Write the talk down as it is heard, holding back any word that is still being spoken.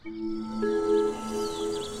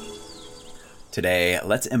Today,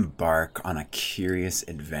 let's embark on a curious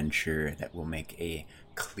adventure that will make a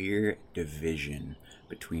clear division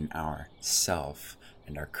between our self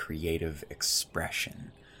and our creative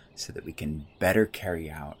expression so that we can better carry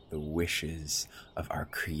out the wishes of our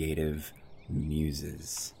creative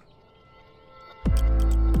muses.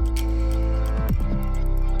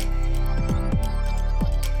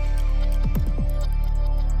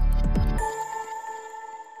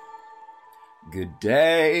 Good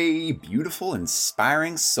day, beautiful,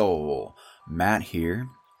 inspiring soul. Matt here.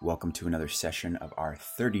 Welcome to another session of our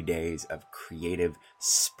 30 days of creative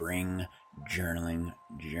spring journaling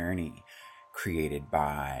journey, created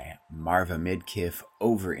by Marva Midkiff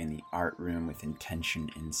over in the Art Room with Intention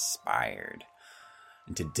Inspired.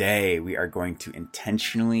 And today we are going to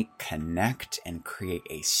intentionally connect and create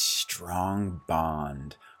a strong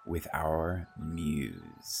bond with our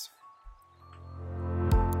muse.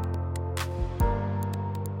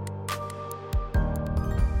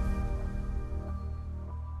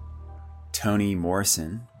 Toni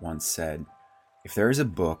Morrison once said, "If there is a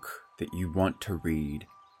book that you want to read,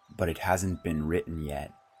 but it hasn't been written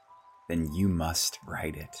yet, then you must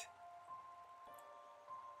write it."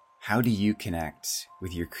 How do you connect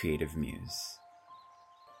with your creative muse?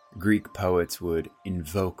 Greek poets would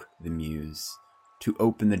invoke the muse to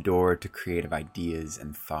open the door to creative ideas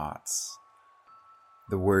and thoughts.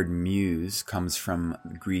 The word muse comes from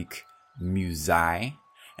Greek musai,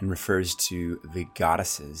 and refers to the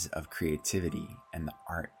goddesses of creativity and the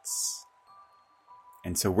arts.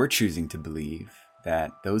 And so we're choosing to believe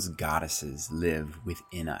that those goddesses live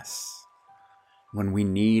within us. When we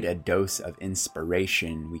need a dose of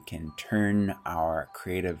inspiration, we can turn our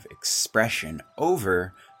creative expression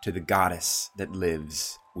over to the goddess that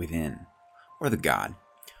lives within, or the god,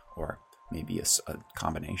 or maybe a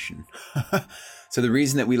combination. So the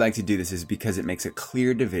reason that we like to do this is because it makes a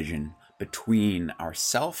clear division between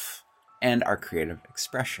ourself and our creative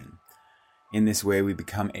expression. In this way, we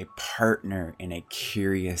become a partner in a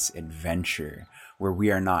curious adventure where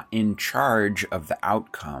we are not in charge of the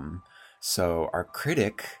outcome, so our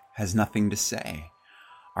critic has nothing to say.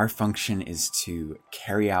 Our function is to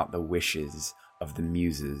carry out the wishes of the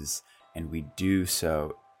muses, and we do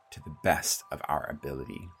so to the best of our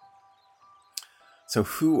ability. So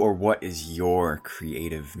who or what is your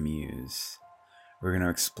creative muse? We're going to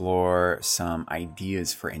explore some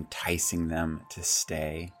ideas for enticing them to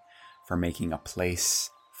stay, for making a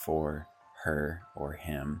place for her or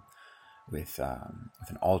him with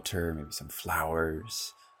an altar, maybe some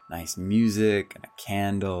flowers, nice music, and a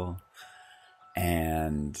candle,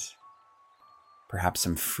 and perhaps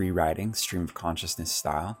some free writing, stream of consciousness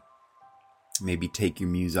style. Maybe take your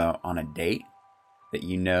muse out on a date that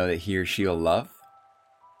you know that he or she will love.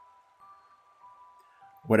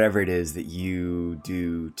 Whatever it is that you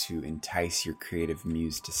do to entice your creative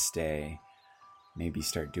muse to stay, maybe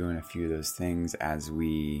start doing a few of those things as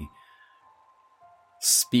we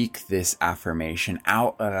speak this affirmation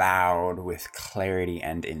out loud with clarity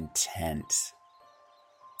and intent.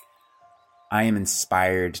 I am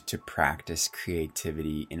inspired to practice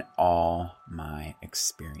creativity in all my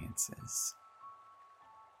experiences.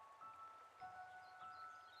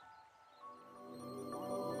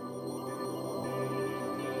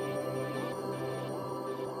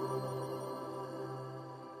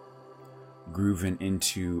 Grooving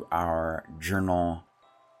into our journal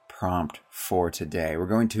prompt for today, we're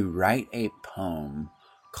going to write a poem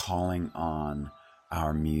calling on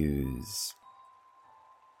our muse.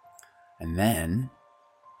 And then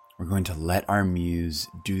we're going to let our muse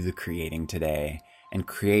do the creating today and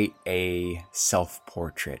create a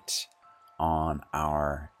self-portrait on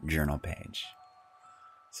our journal page.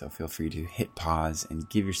 So feel free to hit pause and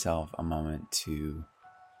give yourself a moment to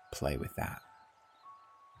play with that.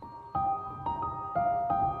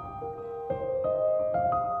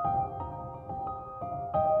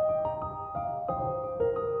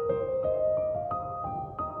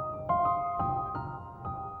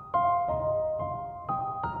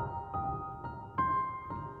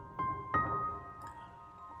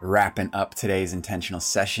 Wrapping up today's intentional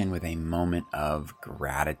session with a moment of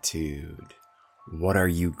gratitude. What are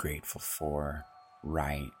you grateful for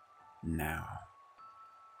right now?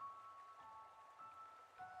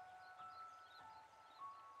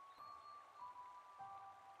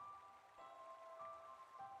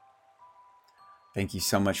 Thank you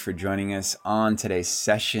so much for joining us on today's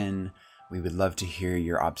session. We would love to hear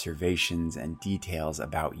your observations and details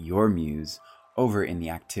about your muse over in the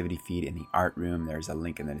activity feed in the Art Room. There's a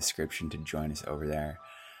link in the description to join us over there.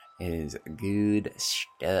 It is good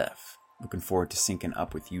stuff. Looking forward to syncing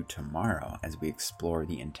up with you tomorrow as we explore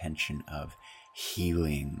the intention of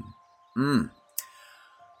healing.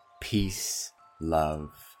 peace,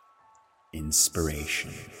 love,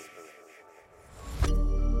 inspiration.